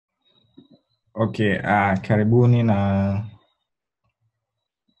Okay, karibuni, na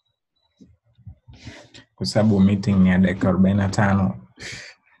kwa sababu meeting ni ya dakika 45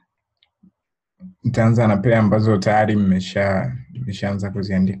 nitaanza na pair ambazo tayari mmeshaanza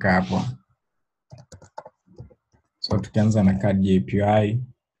kuziandika hapo. So tukianza na card API,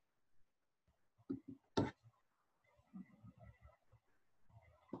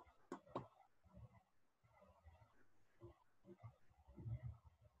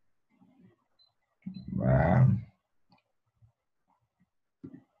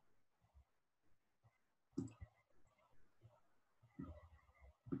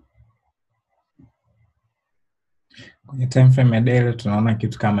 kwenye time frame ya daily tunaona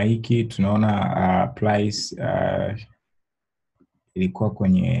kitu kama hiki. Tunaona price ilikuwa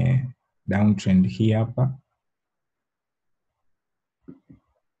kwenye downtrend hii hapa,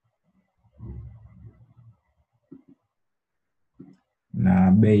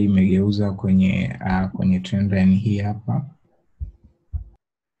 na bei imegeuza kwenye trend line hii hapa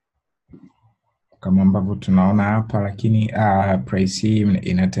kama ambavyo tunaona hapa, lakini price hii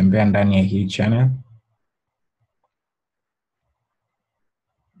inatembea ndani ya hii channel.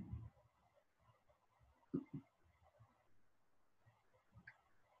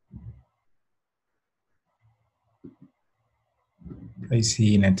 Price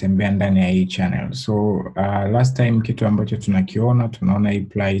hii inatembea ndani ya hii channel. So last time kitu ambacho tunaona hii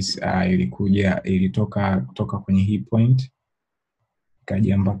price ilitoka kutoka kwenye hii point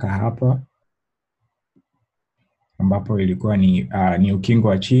ikaja mpaka hapa ambapo ilikuwa ni ukingo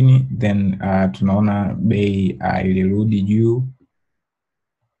wa chini, then tunaona bei ilirudi juu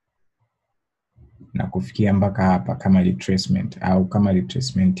na kufikia mpaka hapa kama retracement au kama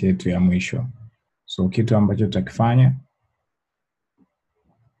retracement yetu ya mwisho. So kitu ambacho tutakifanya,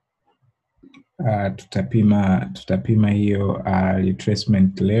 tutapima hiyo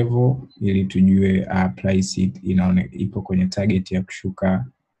retracement level ili tujue price ipo kwenye target ya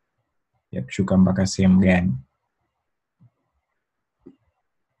kushuka mpaka sehemu gani.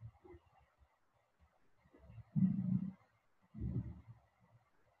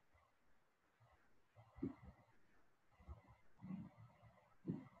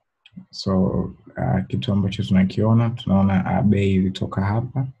 So kitu ambacho tunaona bei ilitoka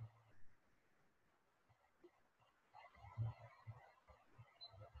hapa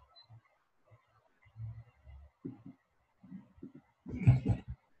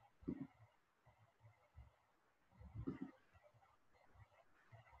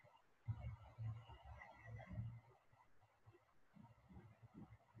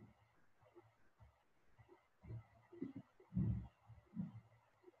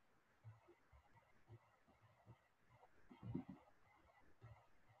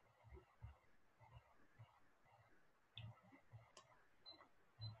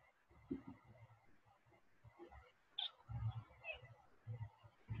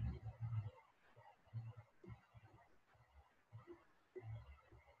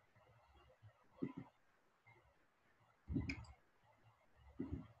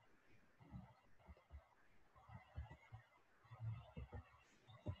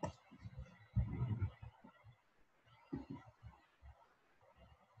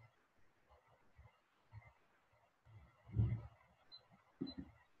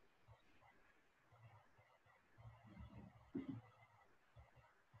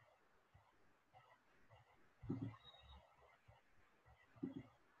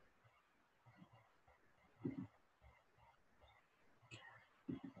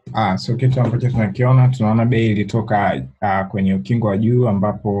so kitu ambacho tunaona bei ilitoka kwenye ukingo wa juu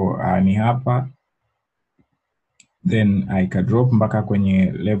ambapo ni hapa, then ikadrop mpaka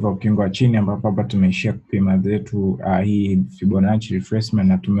kwenye level ukingo wa chini ambapo hapa tumeishia kupima zetu hii Fibonacci retracement,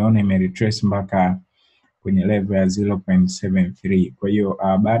 na tumeona imeretrace mpaka kwenye level ya 0.73. Kwa hiyo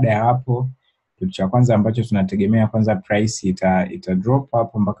baada ya hapo kitu cha kwanza ambacho tunategemea kwanza price ita drop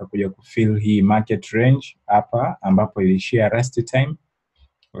hapo mpaka kuja kufill hii market range hapa ambapo ilishia last time,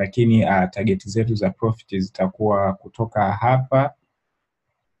 lakini target zetu za profit zitakuwa kutoka hapa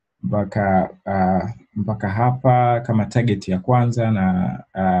mpaka hapa kama target ya kwanza,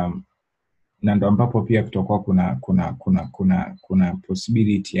 na ndo ambapo pia kutakuwa kuna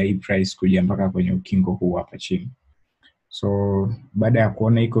possibility ya hii price kuja mpaka kwenye ukingo huu hapa chini. So baada ya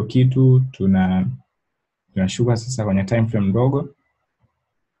kuona iko kitu tunashuka sasa kwenye time frame ndogo.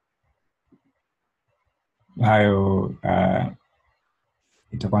 Hayo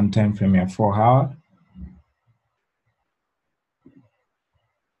itakuwa ni time frame ya 4 hour.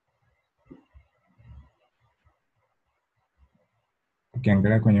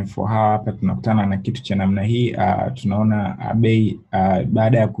 Ukiangalia kwenye 4 hour hapa tunakutana na kitu cha namna hii. Tunaona bei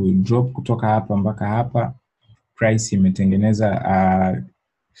baada ya kudrop kutoka hapa mpaka hapa, price imetengeneza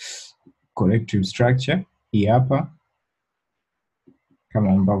corrective structure hii hapa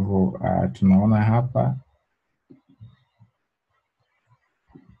kama ambavyo tunaona hapa.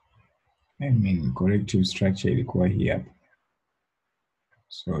 Corrective structure ilikuwa hii hapa.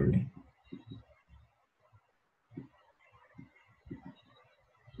 Sorry.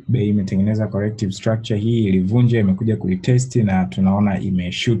 Bei imetengeneza corrective structure hii, ilivunja, imekuja kuitest na tunaona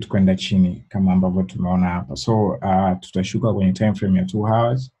imeshoot kwenda chini kama ambavyo tumeona hapa. So tutashuka kwenye time frame ya 2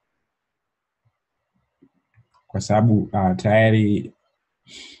 hours kwa sababu tayari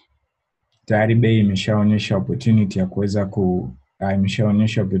bei imeshaonyesha opportunity ya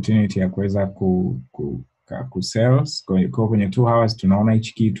kuweza ku sales. Kwa kwenye 2 hours tunaona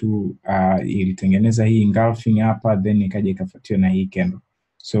hichi kitu ilitengeneza hii engulfing hapa, then ikaja ikafuatiwa na hii candle.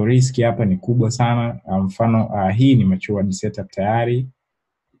 So risk hapa ni kubwa sana. Mfano hii ni matured setup tayari.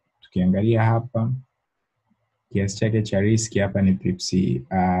 Tukiangalia hapa kiasi chake cha risk hapa ni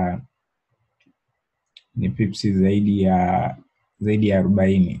pips zaidi ya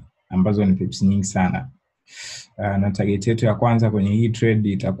 40 ambazo ni pips nyingi sana. Na target yetu ya kwanza kwenye hii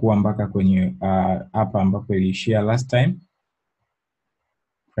trade itakuwa mpaka kwenye hapa ambapo iliishia last time.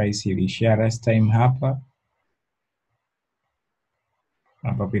 Price iliishia last time hapa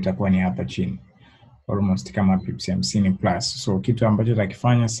ambapo itakuwa ni hapa chini almost kama pips 50 plus. So kitu ambacho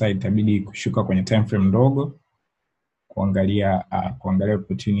tutakifanya sasa itabidi kushuka kwenye time frame ndogo kuangalia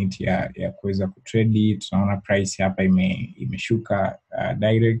opportunity ya kuweza kutrade. Tunaona price hapa imeshuka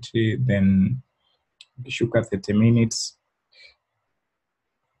directly, then ikishuka 30 minutes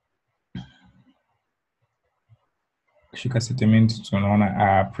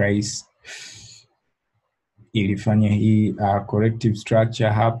tunaona price ilifanya hii corrective structure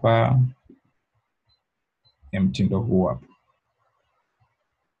hapa ya mtindo huu hapa.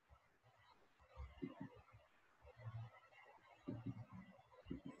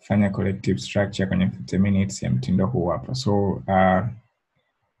 Fanya corrective structure kwenye 50 minutes ya mtindo huu hapa. So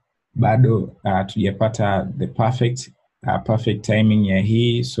bado tujapata the perfect timing ya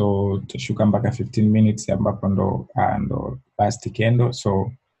hii, so tutashuka mpaka 15 minutes ambapo ndo last candle.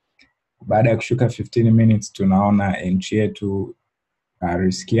 So baada ya kushuka 15 minutes tunaona entry yetu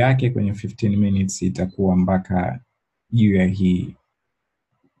risk yake kwenye 15 minutes itakuwa mpaka juu ya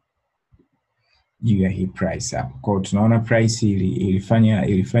hii price hapa. Kwa tunaona price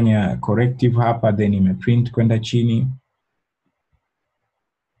ilifanya corrective hapa, then imeprint kwenda chini.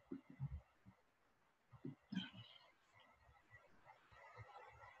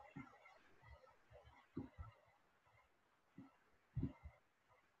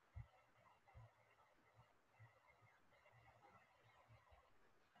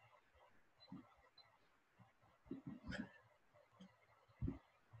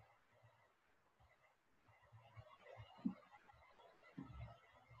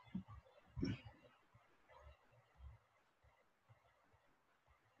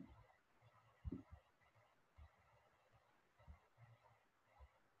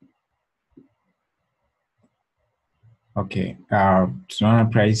 Okay, tunaona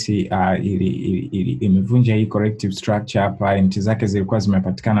price imevunja hii corrective structure hapa. Entry zake zilikuwa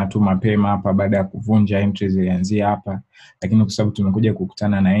zimepatikana tu mapema hapa, baada ya kuvunja entry zilianzia hapa, lakini kwa sababu tumekuja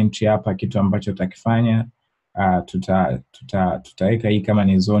kukutana na entry hapa, kitu ambacho tutakifanya tutaweka hii kama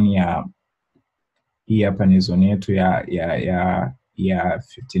ni zone ya hii hapa, ni zone yetu ya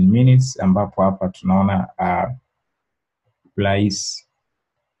 15 minutes ambapo hapa tunaona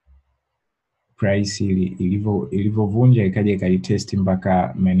price ilivyovunja ikaja ikalitest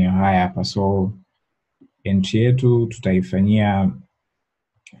mpaka maeneo haya hapa. So entry yetu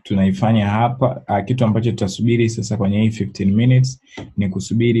tunaifanya hapa. Kitu ambacho tutasubiri sasa kwenye hii 15 minutes ni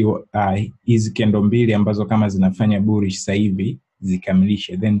kusubiri hizi candle mbili ambazo kama zinafanya bullish sasa hivi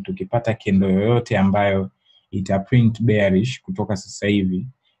zikamilishe, then tukipata candle yoyote ambayo itaprint bearish kutoka sasa hivi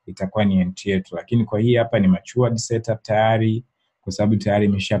itakuwa ni entry yetu. Lakini kwa hii hapa ni matured setup tayari, kwa sababu tayari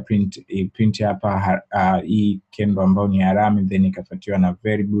imesha print hapa hii candle ambayo ni harami, then ikafuatiwa na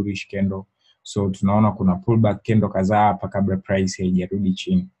very bullish candle. So tunaona kuna pullback candle kadhaa hapa kabla price haijarudi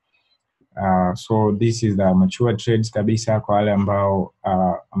chini. So this is the mature trades kabisa kwa wale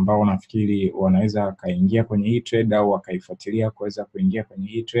ambao nafikiri wanaweza kaingia kwenye hii trade au wakaifuatilia kuweza kuingia kwenye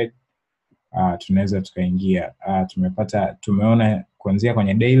hii trade. Tunaweza tukaingia. Tumeona kuanzia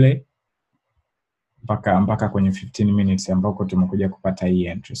kwenye daily mpaka kwenye 15 minutes ambako tumekuja kupata hii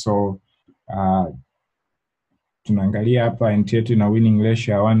entry. So tunaangalia hapa entry yetu na winning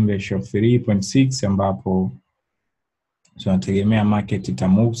ratio ya 1:3.6 ambapo tunategemea market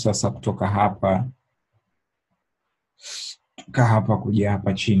itamove sasa kutoka hapa kuja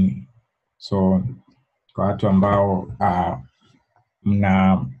hapa chini. So kwa watu ambao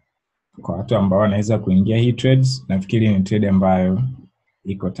kwa watu ambao wanaweza kuingia hii trades, nafikiri ni trade ambayo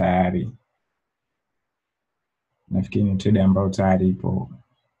iko tayari. Nafikiri ni trade ambayo tayari ipo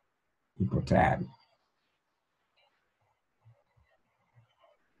tayari.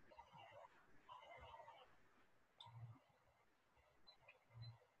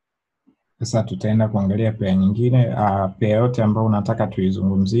 Sasa tutaenda kuangalia pair nyingine. Pair yote ambayo unataka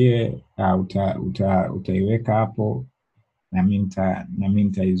tuizungumzie, utaiweka hapo na mimi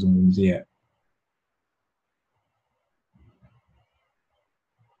nitaizungumzia.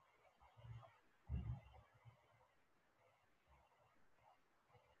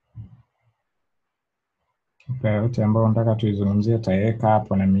 Pair yote ambayo unataka tuizungumzie utaiweka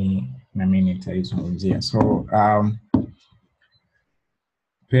hapo na mimi nitaizungumzia. So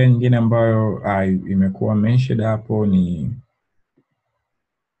pair nyingine ambayo imekuwa mentioned hapo ni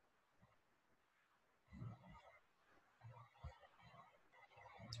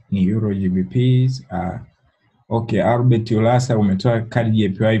Euro GBPs. Okay, Albert Ulasa umetoa card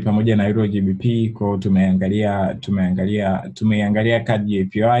JPY pamoja na Euro GBP, kwa tumeiangalia card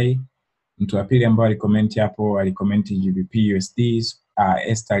JPY. Mtu wa pili ambaye alicomment hapo alicomment GBP USD,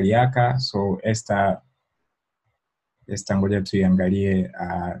 Esther Liaka. So Esther, ngoja tuiangalie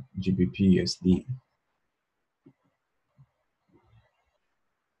GBP USD.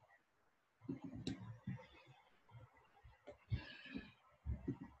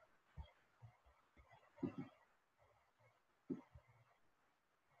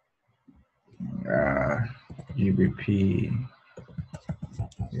 GBP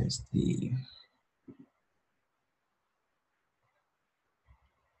USD.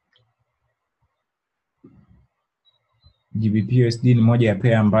 GBP USD ni moja ya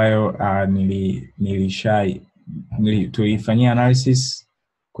pair ambayo tulifanyia analysis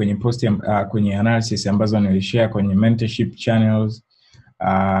kwenye post kwenye analysis ambazo nilishare kwenye mentorship channels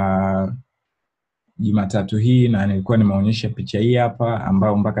Jumatatu hii, na nilikuwa nimeonyesha picha hii hapa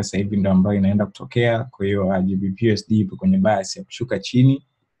ambayo mpaka sasa hivi ndio ambayo inaenda kutokea. Kwa hiyo GBP USD ipo kwenye bias ya kushuka chini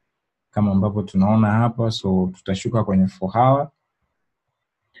kama ambavyo tunaona hapa. So tutashuka kwenye 4 hour.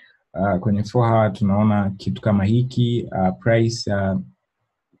 Kwenye 4 hour tunaona kitu kama hiki. Price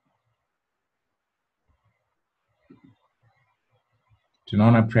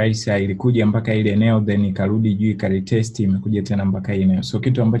tunaona price ilikuja mpaka ile eneo then ikarudi juu ikaretest, imekuja tena mpaka ile eneo. So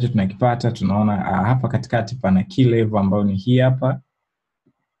kitu ambacho tunakipata tunaona hapa katikati pana key level ambayo ni hii hapa.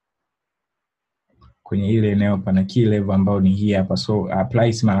 Kwenye ile eneo pana key level ambayo ni hii hapa. So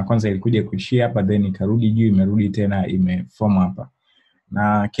price mara kwanza ilikuja kuishia hapa then ikarudi juu, imerudi tena imeform hapa.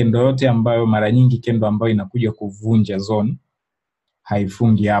 Na kendo yote ambayo mara nyingi kendo ambayo inakuja kuvunja zone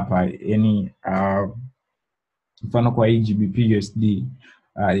haifungi hapa. Yaani mfano kwa hii GBP USD,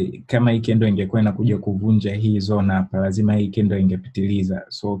 kama hii kendo ingekuwa inakuja kuvunja hii zone hapa, lazima hii kendo ingepitiliza.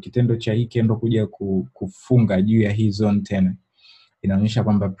 So kitendo cha hii kendo kuja kufunga juu ya hii zone tena inaonyesha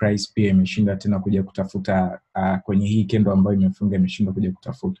kwamba price pia imeshinda tena kuja kutafuta kwenye hii kendo ambayo imefunga, imeshinda kuja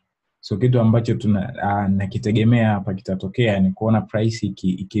kutafuta. So kitu ambacho nakitegemea hapa kitatokea ni kuona price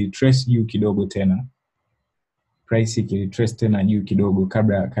ikitrace juu kidogo tena. Price ikitrace tena juu kidogo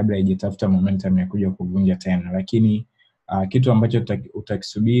kabla haijatafuta momentum ya kuja kuvunja tena. Lakini kitu ambacho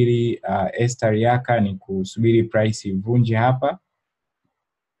utakisubiri Esther Yaka ni kusubiri price ivunje hapa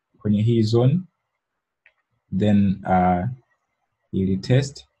kwenye hii zone, then ili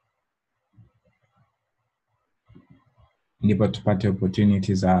test, ndipo tupate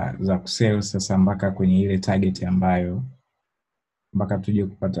opportunity za kusell sasa mpaka kwenye ile target ambayo mpaka tuje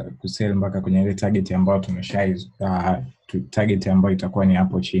kupata kusell mpaka kwenye ile target ambayo target ambayo itakuwa ni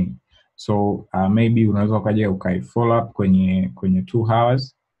hapo chini. So maybe unaweza ukaja ukai follow up kwenye 2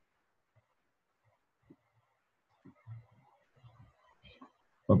 hours.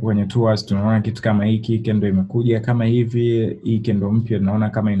 Kwenye 2 hours tunaona kitu kama hiki, kendo imekuja kama hivi, hii kendo mpya tunaona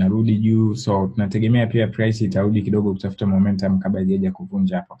kama inarudi juu. So tunategemea pia price itarudi kidogo kutafuta momentum kabla haijaja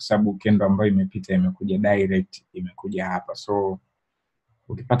kuvunja hapa, kwa sababu kendo ambayo imepita imekuja direct, imekuja hapa. So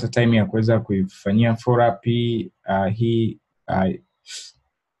ukipata time ya kuweza kuifanyia follow up hii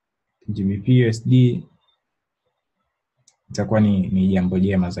GBP USD itakuwa ni jambo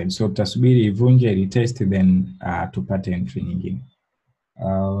jema zaidi. So tutasubiri ivunje ili test then tupate entry nyingine.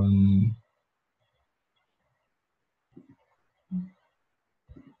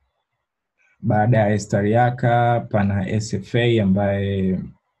 Baada ya Esther Yaka pana SFA ambaye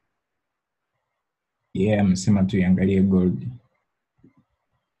amesema tuiangalie gold.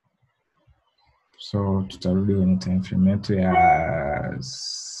 So tutarudi kwenye time frame yetu ya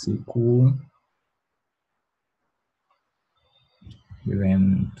siku,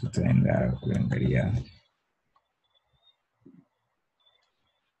 then tutaenda kuangalia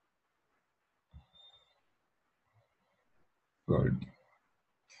gold.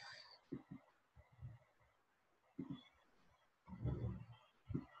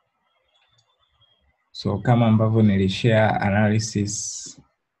 So kama ambavyo nilishare analysis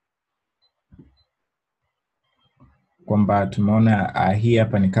kwamba tumeona hii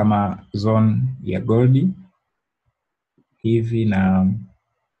hapa ni kama zone ya gold hivi, na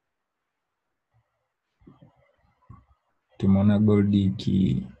tumeona gold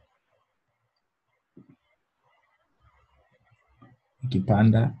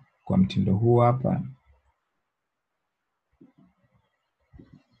ikipanda kwa mtindo huu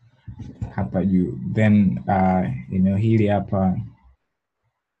hapa juu, then eneo hili hapa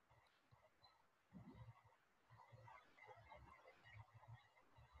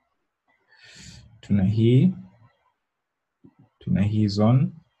tuna hii zone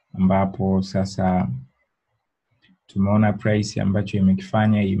ambapo sasa tumeona price ambacho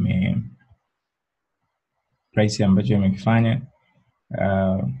imekifanya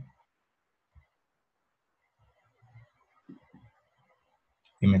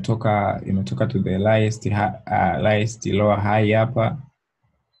imetoka to the highest lower high hapa,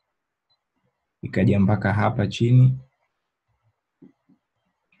 ikaja mpaka hapa chini.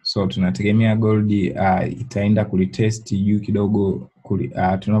 So tunategemea gold itaenda kulitest juu kidogo,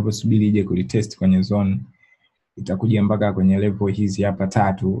 tunaposubiri ije kulitest kwenye zone, itakuja mpaka kwenye level hizi hapa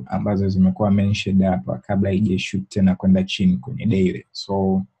 3 ambazo zimekuwa mentioned hapa kabla ije shoot tena kwenda chini kwenye daily.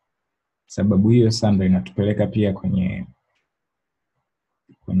 So sababu hiyo sasa ndio inatupeleka pia kwenye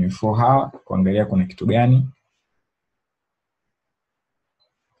 4 hour kuangalia kuna kitu gani.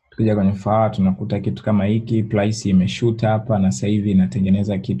 Tukija kwenye 4 hour tunakuta kitu kama hiki, price imeshoot hapa na sasa hivi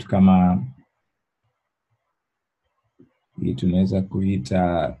inatengeneza kitu kama hii, tunaweza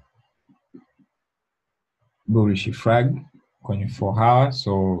kuita bullish flag kwenye 4 hour.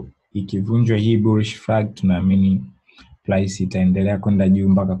 So ikivunjwa hii bullish flag, tunaamini price itaendelea kwenda juu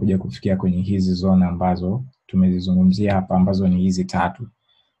mpaka kuja kufikia kwenye hizi zone ambazo tumezizungumzia hapa, ambazo ni hizi 3.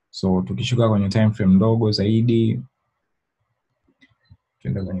 So tukishuka kwenye time frame ndogo zaidi,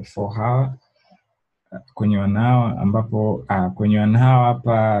 tuende kwenye 4 hour, kwenye 1 hour, ambapo kwenye 1 hour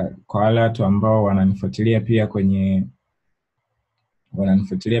hapa, kwa wale watu ambao wananifuatilia pia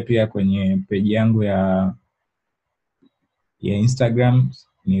kwenye page yangu ya Instagram,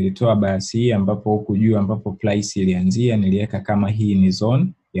 nilitoa basi hii ambapo huku juu ambapo price ilianzia niliweka kama hii ni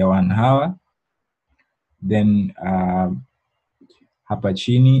zone ya 1 hour, then hapa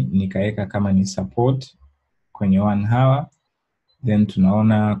chini nikaweka kama ni support kwenye 1 hour. Then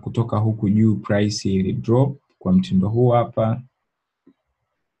tunaona kutoka huku juu price ili drop kwa mtindo huu hapa,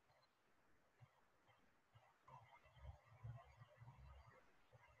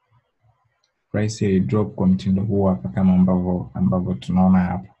 kama ambavyo tunaona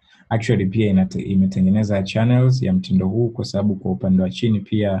hapa. Actually pia imetengeneza channels ya mtindo huu, kwa sababu kwa upande wa chini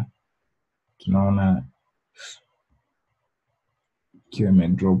pia tunaona ikiwa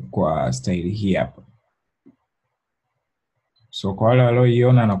imedrop kwa style hii hapa. So kwa wale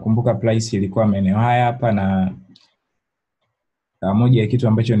walioiona, nakumbuka price ilikuwa maeneo haya hapa, na moja ya kitu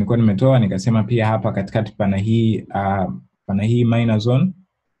ambacho nilikuwa nimetoa nikasema pia hapa katikati pana hii minor zone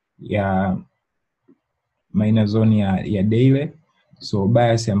ya daily. So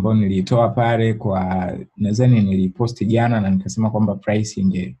bias ambayo nilitoa pale, kwa nadhani niliposti jana, na nikasema kwamba price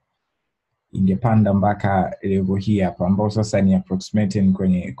ingepanda mpaka level hii hapa, ambao sasa ni approximating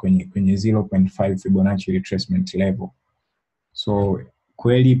kwenye 0.5 Fibonacci retracement level. So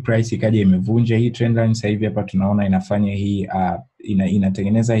kweli price ikaja imevunja hii trendline. Sasa hivi hapa tunaona inafanya hii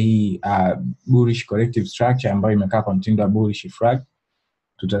inatengeneza hii bullish corrective structure ambayo imekaa kwa mtindo wa bullish flag.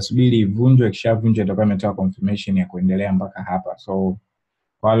 Tutasubiri ivunjwe, ikishavunjwa itakuwa imetoa confirmation ya kuendelea mpaka hapa. So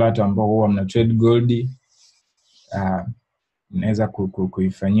kwa wale watu ambao huwa mna trade gold, naweza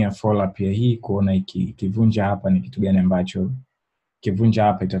kuifanyia follow up ya hii, kuona ikivunja hapa ni kitu gani ambacho kivunja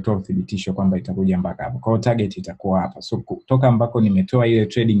hapa itatoa uthibitisho kwamba itakuja mpaka hapa. Kwa target itakuwa hapa. So kutoka ambako nimetoa ile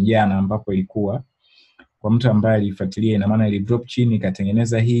trading jana, ambapo ilikuwa kwa mtu ambaye alifuatilia, ina maana ili drop chini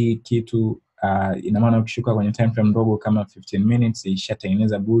ikatengeneza hii kitu, ina maana ukishuka kwenye time frame ndogo kama 15 minutes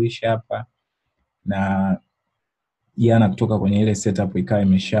ishatengeneza bullish hapa, na jana kutoka kwenye ile setup ikawa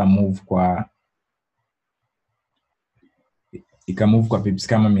imesha move kwa pips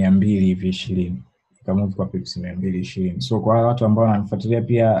kama 220, ikamove kwa pips 220. So kwa watu ambao wananifuatilia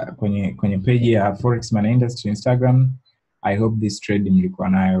pia kwenye page ya Forex Man Industry Instagram, I hope this trade mlikuwa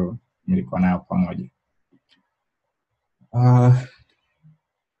nayo nilikuwa nayo pamoja.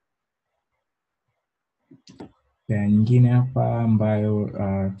 Nyingine hapa ambayo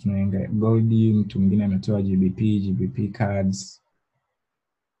tunaangalia gold, mtu mwingine ametoa GBP cards.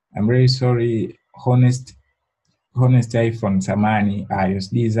 I'm really sorry, honest iPhone samani,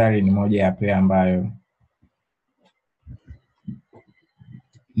 USD Zari ni moja ya pair ambayo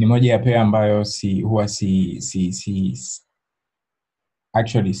huwa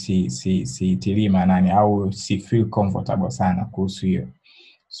actually si tilii maanani au si feel comfortable sana kuhusu hiyo.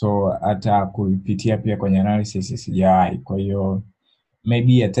 So hata kuipitia pia kwenye analysis sijawahi. Kwa hiyo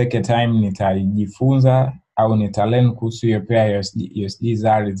maybe take a time nitajifunza au nitalearn kuhusu hiyo pair USD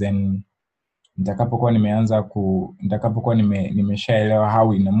Zari, then nitakapokuwa nimeshaelewa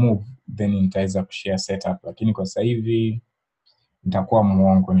how ina move, then nitaweza kushare setup, lakini kwa sasa hivi nitakuwa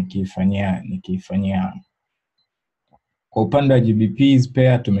muongo nikifanyia. Kwa upande wa GBP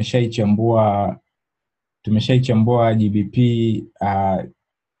pair tumeshaichambua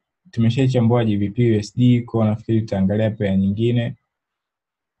GBP USD, kwa nafikiri tutaangalia pair nyingine.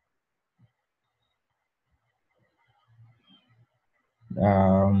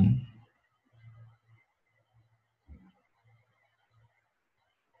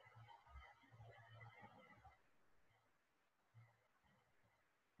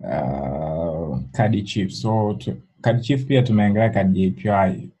 Card Chief. So Card Chief pia tumeangalia card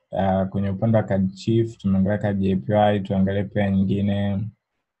JPY. Kwenye upande wa Card Chief tumeangalia card JPY, tuangalie pia nyingine.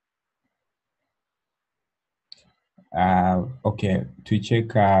 Okay,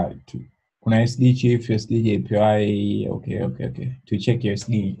 tuicheck kuna USD Chief, USD JPY. Okay. Tuicheck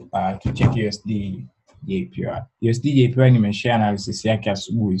USD, USD JPY. USD JPY nimeshare analysis yake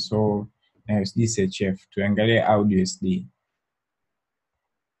asubuhi, so na USD CHF tuangalie audio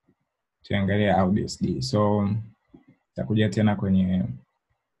USD. So takuja tena kwenye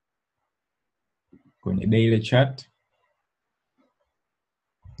daily chart,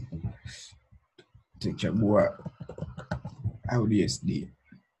 tuchagua audio USD.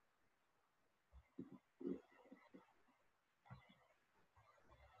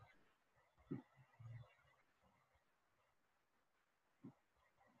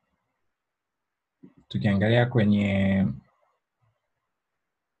 Tukiangalia kwenye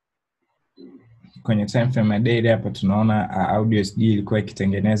time frame ya daily hapa tunaona audio USD ilikuwa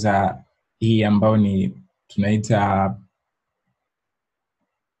ikitengeneza hii ambayo ni tunaita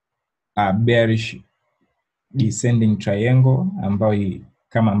bearish descending triangle, ambayo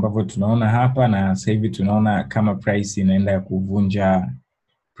kama ambavyo tunaona hapa, na sasa hivi tunaona kama price inaenda kuvunja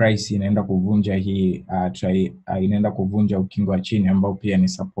hii inaenda kuvunja ukingo wa chini ambao pia ni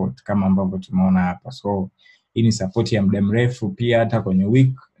support kama ambavyo tumeona hapa. So hii ni support ya muda mrefu pia hata kwenye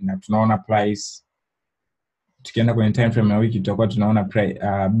week, na tunaona price tukienda kwenye time frame ya wiki tutakuwa tunaona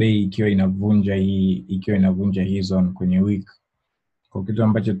bei ikiwa inavunja hii zone kwenye week. Kwa kitu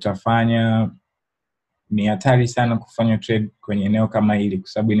ambacho tutafanya, ni hatari sana kufanya trade kwenye eneo kama hili kwa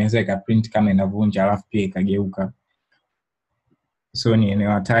sababu inaweza ikaprint kama inavunja alafu pia ikageuka. So ni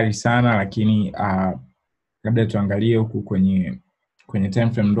eneo hatari sana, lakini labda tuangalie huku kwenye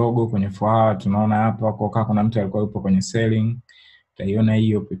time frame ndogo, kwenye 4 hour tunaona hapa kwa kuna mtu alikuwa yupo kwenye selling, tutaiona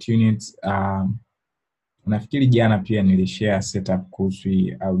hii opportunity. Nafikiri jana pia nilishare setup kuhusu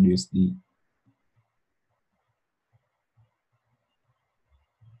audio USD.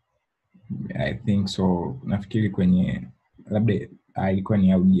 I think so, nafikiri kwenye labda ilikuwa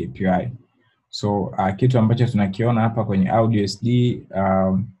ni audio JPY. So kitu ambacho tunakiona hapa kwenye audio USD,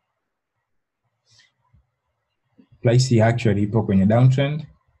 price actually ipo kwenye downtrend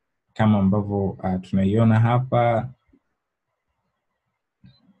kama ambavyo tunaiona hapa.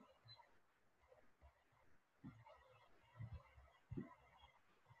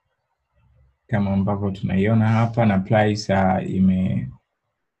 Na price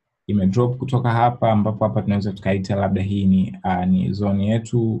ime drop kutoka hapa, ambapo hapa tunaweza tukaita labda hii ni zone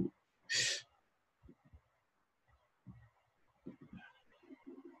yetu.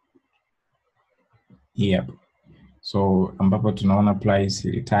 Yep. So ambapo tunaona price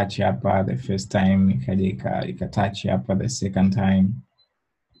ilitouch hapa the first time, ikaja ikatouch hapa the second time,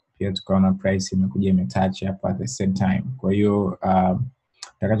 pia tukaona price imekuja imetouch hapa the third time. Kwa hiyo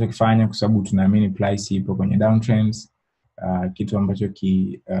tutakachokifanya, kwa sababu tunaamini price ipo kwenye downtrends, kitu ambacho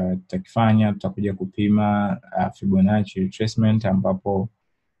tutakifanya, tutakuja kupima Fibonacci retracement, ambapo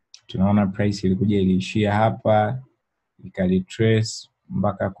tunaona price ilikuja iliishia hapa ikalitrace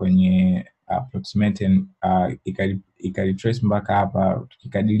mpaka kwenye approximate ikalitrace mpaka hapa,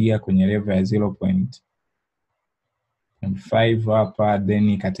 tukikadiria kwenye level ya 0.5 hapa, then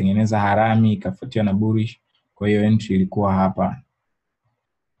ikatengeneza harami ikafuatia na bullish. Kwa hiyo entry ilikuwa hapa.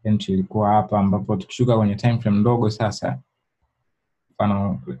 entry ilikuwa hapa, ambapo tukishuka kwenye time frame ndogo sasa,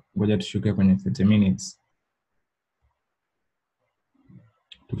 mfano ngoja tushuke kwenye 30 minutes.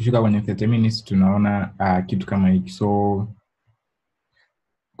 Tukishuka kwenye 30 minutes tunaona kitu kama hiki. So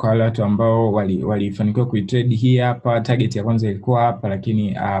kwa wale watu ambao walifanikiwa kuitrade hii hapa, target ya kwanza ilikuwa hapa,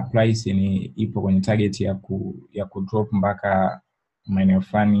 lakini price ni ipo kwenye target ya ku drop mpaka maeneo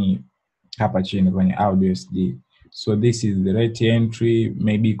fulani hapa chini kwenye AUD. So this is the right entry.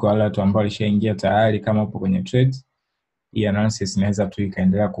 Maybe kwa wale watu ambao walishaingia tayari, kama upo kwenye trades, hii analysis inaweza tu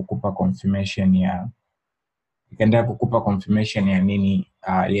ikaendelea kukupa confirmation ya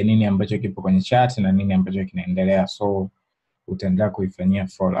nini ambacho kipo kwenye chart na nini ambacho kinaendelea. So utaendelea kuifanyia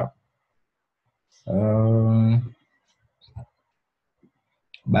follow up.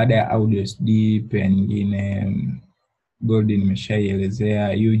 Baada ya AUD, pia nyingine gold nimeshaielezea.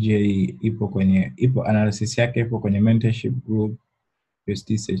 UJ ipo analysis yake ipo kwenye mentorship group.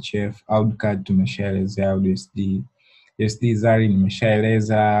 USD CHF, AUD tumeshaelezea. USD, USD Zari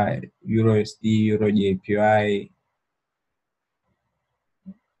nimeshaeleza. Euro USD, Euro JPY,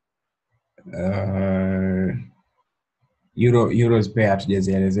 Euros pia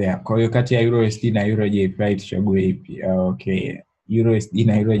hatujazielezea. Kwa hiyo kati ya Euro USD na Euro JPY tuchague ipi? Okay, Euro USD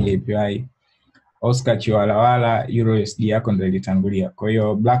na Euro JPY. Oscar Chiwalawala, Euro USD yako ndio ilitangulia. Kwa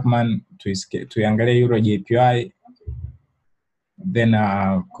hiyo Blackman tuiangalie Euro JPY, then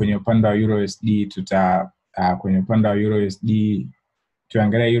kwenye upande wa Euro USD kwenye upande wa Euro USD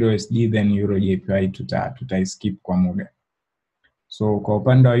tuangalie Euro USD, then Euro JPY skip kwa muda. So kwa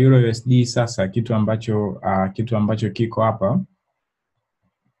upande wa Euro USD sasa, kitu ambacho kiko hapa,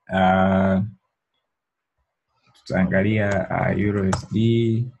 tutaangalia Euro USD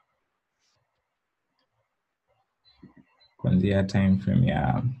kuanzia time frame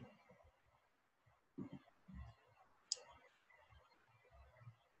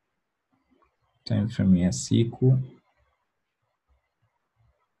ya siku.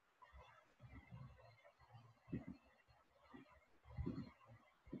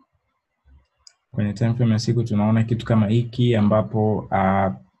 Kwenye time frame ya siku tunaona kitu kama hiki, ambapo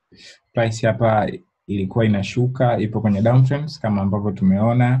price hapa ilikuwa inashuka, ipo kwenye downtrends kama ambavyo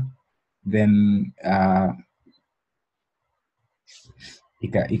tumeona, then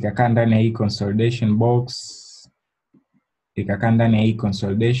ikakaa ndani ya hii consolidation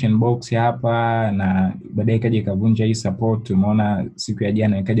box, hapa, na baadaye ikaja ikavunja hii support. Tumeona siku ya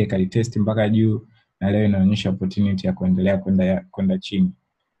jana ikaja ikalitest mpaka juu, na leo inaonyesha opportunity ya kuendelea kwenda chini.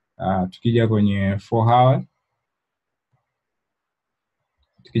 Tukija kwenye 4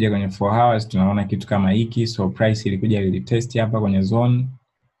 hours tunaona kitu kama hiki. So price ilikuja ilitest hapa kwenye zone,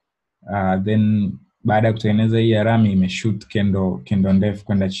 then baada ya kutengeneza hii alama imeshoot candle ndefu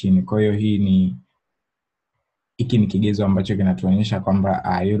kwenda chini. Kwa hiyo hiki ni kigezo ambacho kinatuonyesha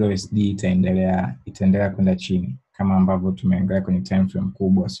kwamba Euro USD itaendelea kwenda chini kama ambavyo tumeangalia kwenye time frame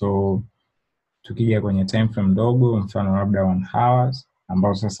kubwa. So tukija kwenye time frame ndogo, mfano labda 1 hours,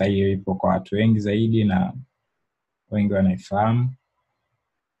 ambao sasa hiyo ipo kwa watu wengi zaidi na wengi wanaifahamu.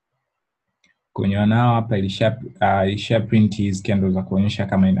 Kwenye wanao hapa ilisha print hizi candles za kuonyesha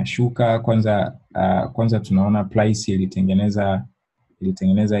kama inashuka. Kwanza tunaona price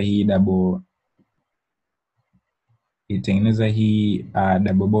ilitengeneza hii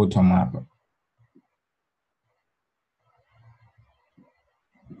double bottom hapa.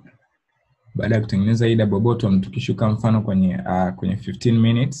 Baada ya kutengeneza hii double bottom, tukishuka mfano kwenye 15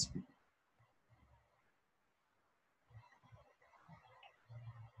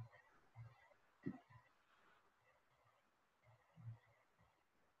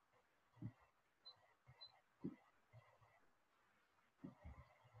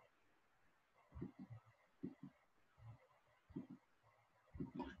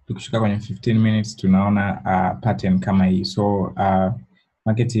 minutes, tunaona pattern kama hii. So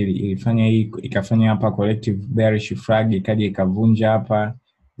market ikafanya hapa collective bearish flag, ikaja ikavunja hapa,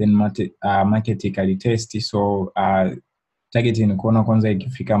 then market ikalitest. So target ni kuona kwanza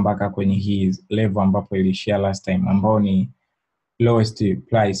ikifika mpaka kwenye hii level ambapo ilishia last time, ambao ni lowest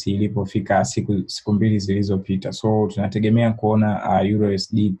price ilipofika siku mbili zilizopita. So tunategemea kuona Euro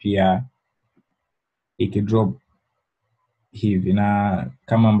USD pia ikidrop hivi, na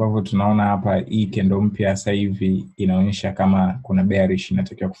kama ambavyo tunaona hapa, hii candle mpya sasa hivi inaonyesha kama kuna bearish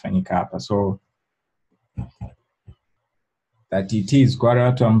inatakiwa kufanyika hapa. So that it is kwa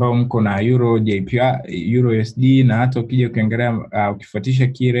watu ambao mko na Euro JPY, Euro USD, na hata ukija ukiangalia ukifuatisha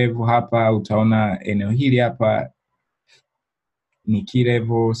key level hapa, utaona eneo hili hapa ni key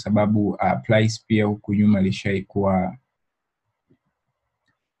level, sababu price pia huku nyuma lishaikuwa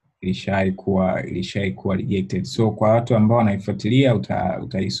ilishaikuwa rejected. So kwa watu ambao wanaifuatilia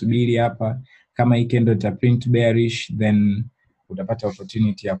utaisubiri hapa, kama hii candle ita print bearish, then utapata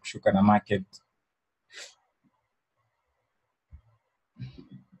opportunity ya kushuka na market.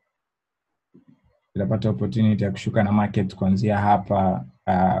 Utapata opportunity ya kushuka na market kuanzia hapa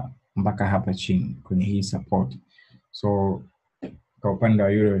mpaka hapa chini kwenye hii support. So kwa upande wa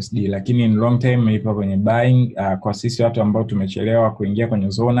USD, lakini in long time ipo kwenye buying. Kwa sisi watu ambao tumechelewa kuingia kwenye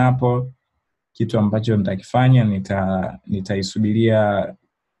zone hapo, kitu ambacho nitakifanya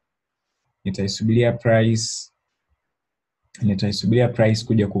nitaisubiria price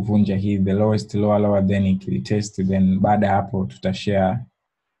kuja kuvunja hii the lowest lower, then ikitest, then baada hapo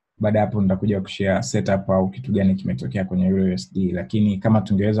nitakuja kushare setup au kitu gani kimetokea kwenye USD. Lakini kama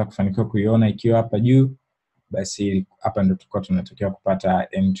tungeweza kufanikiwa kuiona ikiwa hapa juu, basi hapa ndio tulikuwa tunatokea kupata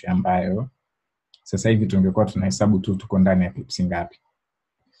entry ambayo sasa hivi tungekuwa tunahesabu tu tuko ndani ya pips ngapi.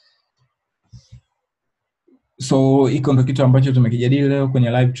 So iko ndo kitu ambacho tumekijadili leo kwenye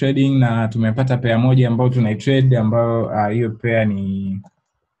live trading, na tumepata pair moja ambayo tunaitrade, ambayo hiyo pair ni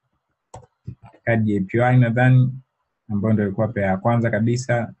CAD JPY nadhani, ambayo ndio ilikuwa pair ya kwanza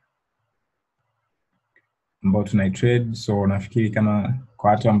kabisa ambayo tunaitrade. So nafikiri kama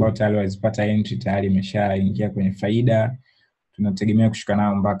kwa watu ambao tayari walizipata entry, tayari imeshaingia kwenye faida, tunategemea kushuka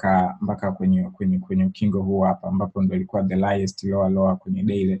nao mpaka kwenye ukingo huu hapa, ambapo ndio ilikuwa the highest lower kwenye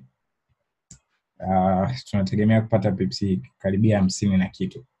daily. Tunategemea kupata pips karibia 50 na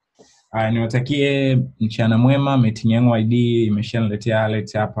kitu. Niwatakie mchana mwema. Meeting yangu ID imeshaniletea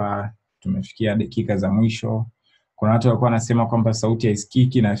alert hapa, tumefikia dakika za mwisho. Kuna watu walikuwa wanasema kwamba sauti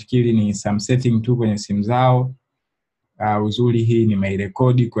haisikiki, nafikiri ni some setting tu kwenye simu zao. Uzuri hii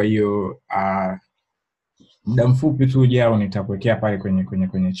nimeirekodi, kwa hiyo muda mfupi tu ujao nitakuwekea pale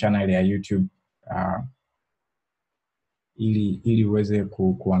kwenye channel ya YouTube ili uweze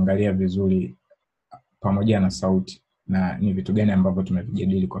kuangalia vizuri pamoja na sauti na ni vitu gani ambavyo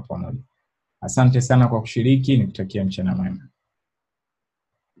tumevijadili kwa pamoja. Asante sana kwa kushiriki, nikutakia mchana mwema.